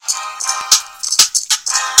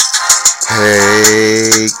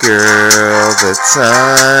Hey girl, the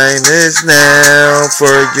time is now for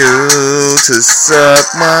you to suck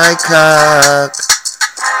my cock.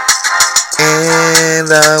 And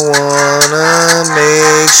I wanna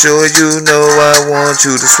make sure you know I want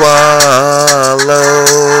you to swallow.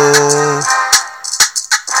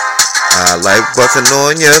 I like busting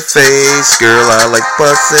on your face, girl, I like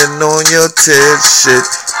busting on your tits, shit,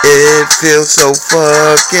 it feels so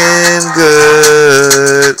fucking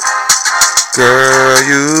good. Girl,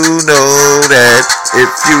 you know that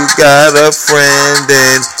if you got a friend,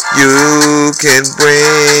 then you can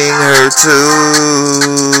bring her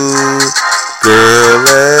too. Girl,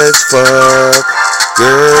 let's fuck.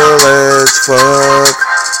 Girl, let's fuck.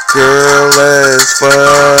 Girl, let's fuck.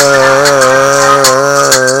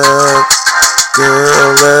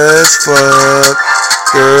 Girl, let's fuck.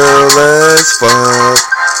 Girl, let's fuck.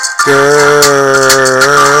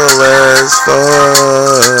 Girl, let's fuck.